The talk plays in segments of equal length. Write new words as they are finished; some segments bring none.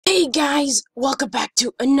Hey guys, welcome back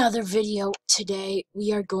to another video. Today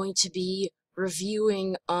we are going to be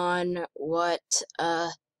reviewing on what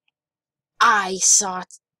I saw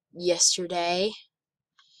yesterday.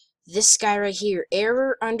 This guy right here,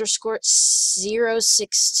 error underscore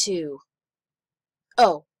 062.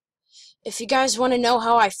 Oh, if you guys want to know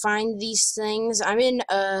how I find these things, I'm in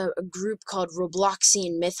a group called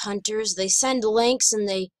Robloxian Myth Hunters. They send links and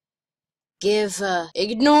they give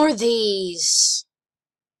ignore these.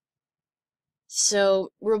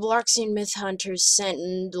 So, Robloxian Myth Hunters sent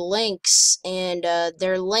links, and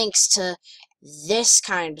they're links to this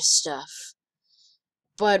kind of stuff.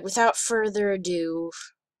 But without further ado,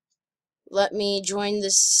 let me join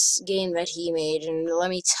this game that he made, and let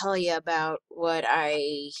me tell you about what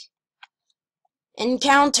I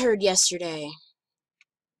encountered yesterday.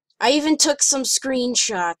 I even took some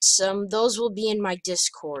screenshots. Those will be in my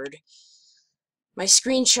Discord. My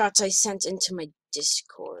screenshots I sent into my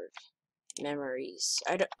Discord memories.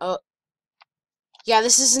 Oh, yeah,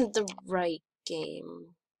 this isn't the right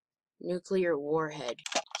game. Nuclear warhead.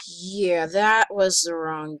 Yeah, that was the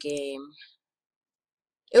wrong game.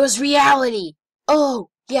 It was reality! Oh,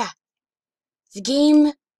 yeah. The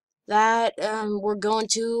game that we're going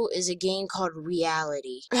to is a game called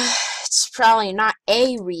Reality. It's probably not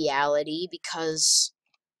a reality, because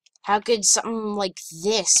how could something like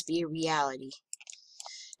this be a reality?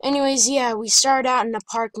 Anyways, yeah, we start out in a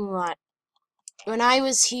parking lot. When I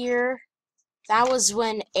was here, that was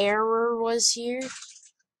when Error was here.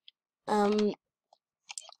 So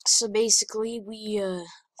basically,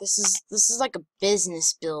 this is like a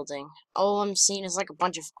business building. All I'm seeing is like a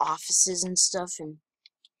bunch of offices and stuff, and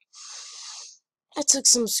I took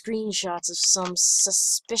some screenshots of some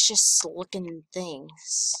suspicious looking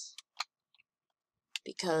things.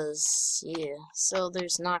 Because, yeah, so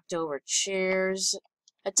there's knocked over chairs.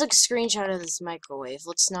 I took a screenshot of this microwave.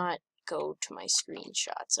 Let's not go to my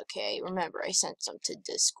screenshots, okay? Remember, I sent some to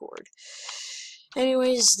Discord.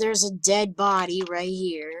 Anyways, there's a dead body right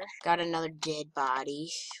here. Got another dead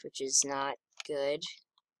body, which is not good.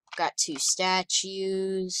 Got two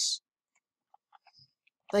statues.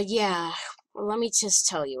 But yeah, well, let me just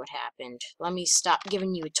tell you what happened. Let me stop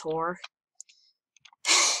giving you a tour.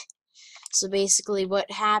 So basically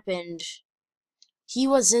what happened, he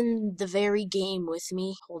was in the very game with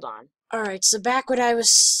me. Hold on. Alright, so back what I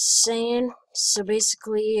was saying. So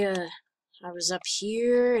basically, I was up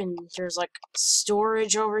here, and there's like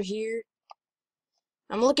storage over here.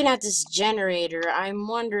 I'm looking at this generator. I'm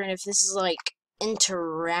wondering if this is like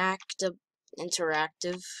interactive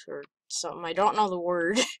or something. I don't know the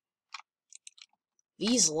word.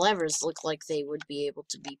 These levers look like they would be able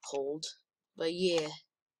to be pulled. But yeah.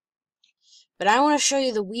 But I want to show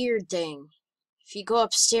you the weird thing. If you go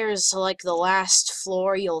upstairs to like the last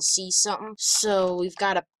floor, you'll see something. So we've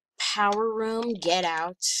got a power room. Get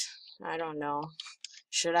out. I don't know.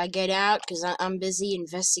 Should I get out? Because I'm busy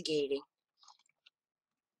investigating.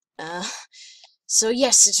 So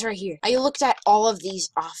yes, it's right here. I looked at all of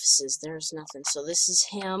these offices. There's nothing. So this is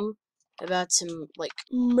him about to, like,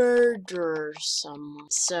 murder someone.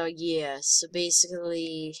 So yeah, so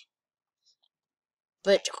basically...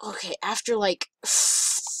 But, okay, after, like,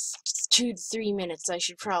 2 to 3 minutes, I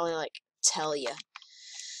should probably, like, tell you.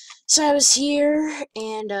 So I was here,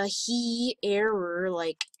 and, Error,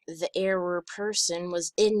 like, the Error person,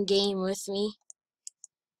 was in-game with me.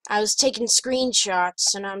 I was taking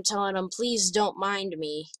screenshots, and I'm telling him, please don't mind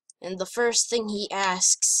me. And the first thing he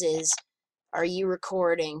asks is, are you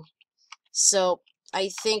recording? So, I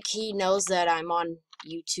think he knows that I'm on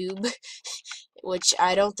YouTube, which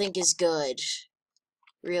I don't think is good.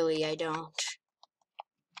 Really, I don't.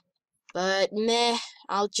 But, meh,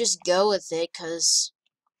 I'll just go with it, cause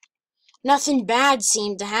nothing bad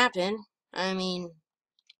seemed to happen. I mean,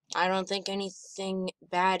 I don't think anything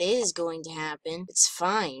bad is going to happen. It's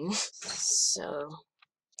fine.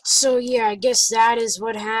 So yeah, I guess that is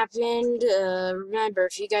what happened. Remember,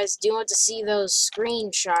 if you guys do want to see those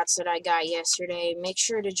screenshots that I got yesterday, make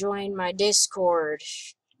sure to join my Discord.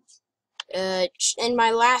 In my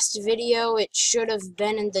last video, it should have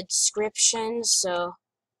been in the description, so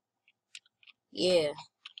yeah,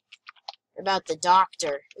 about the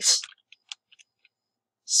doctor.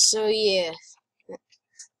 So yeah,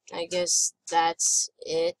 I guess that's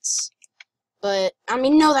it. But, I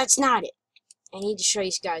mean, no, that's not it. I need to show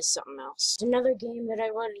you guys something else. Another game that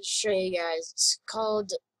I wanted to show you guys. It's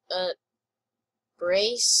called,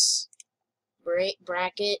 Bracket.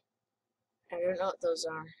 I don't know what those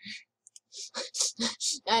are.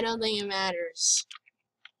 I don't think it matters.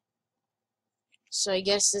 So I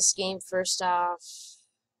guess this game, first off,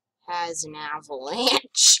 has an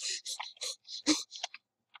avalanche.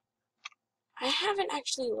 haven't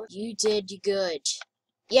actually looked. You did good.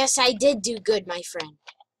 Yes, I did do good, my friend.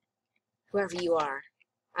 Whoever you are.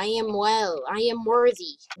 I am well. I am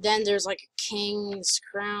worthy. Then there's like a king's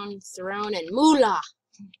crown, throne, and moolah.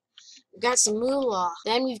 We've got some moolah.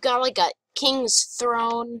 Then we've got like a king's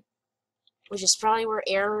throne, which is probably where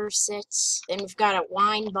Error sits. Then we've got a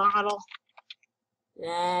wine bottle.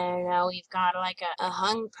 Then we've got like a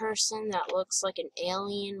hung person that looks like an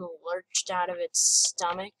alien lurched out of its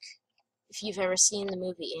stomach. If you've ever seen the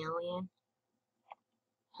movie Alien,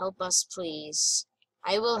 help us please.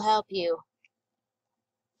 I will help you.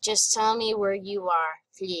 Just tell me where you are,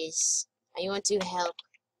 please. I want to help.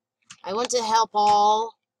 I want to help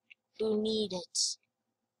all who need it.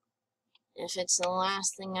 If it's the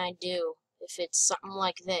last thing I do, if it's something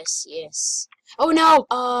like this, yes. Oh no!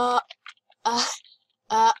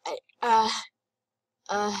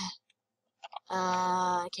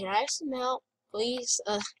 Can I have some help, please?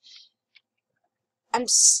 I'm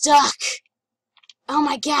stuck! Oh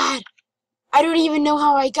my god! I don't even know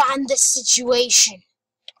how I got in this situation.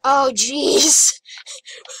 Oh jeez!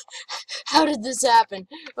 How did this happen?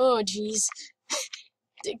 Oh jeez.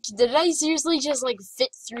 Did I seriously just like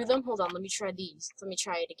fit through them? Hold on, let me try these. Let me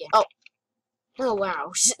try it again. Oh. Oh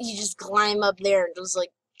wow. You just climb up there and just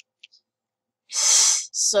like...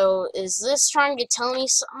 So, is this trying to tell me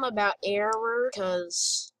something about Error?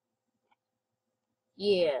 Because...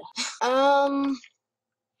 yeah.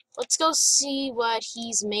 Let's go see what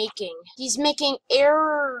he's making. He's making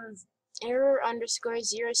Error underscore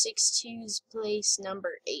 062's place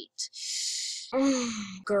number 8.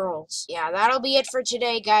 Girls. Yeah, that'll be it for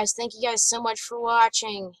today, guys. Thank you guys so much for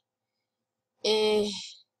watching. Alright.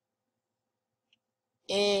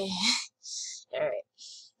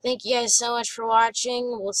 Thank you guys so much for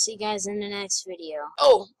watching. We'll see you guys in the next video.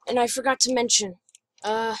 Oh, and I forgot to mention,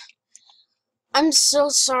 I'm so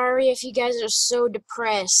sorry if you guys are so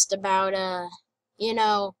depressed about, you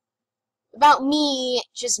know, about me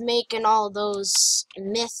just making all those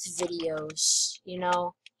myth videos, you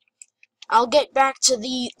know. I'll get back to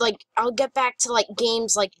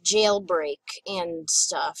games like Jailbreak and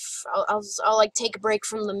stuff. I'll like take a break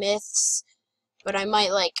from the myths, but I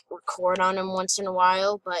might like record on them once in a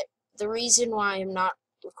while. But the reason why I'm not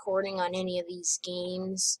recording on any of these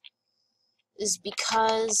games is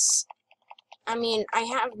because, I mean, I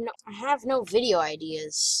have no video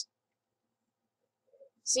ideas.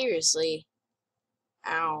 Seriously.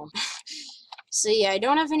 Ow. So yeah, I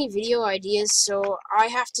don't have any video ideas, so I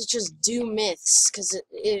have to just do myths, because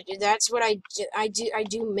that's what I do. I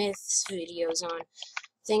do myths videos on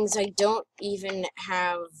things I don't even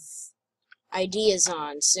have ideas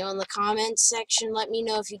on. So in the comments section, let me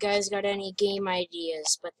know if you guys got any game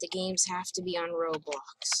ideas, but the games have to be on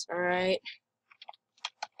Roblox. Alright?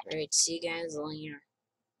 Alright, see you guys later.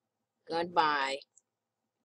 Goodbye.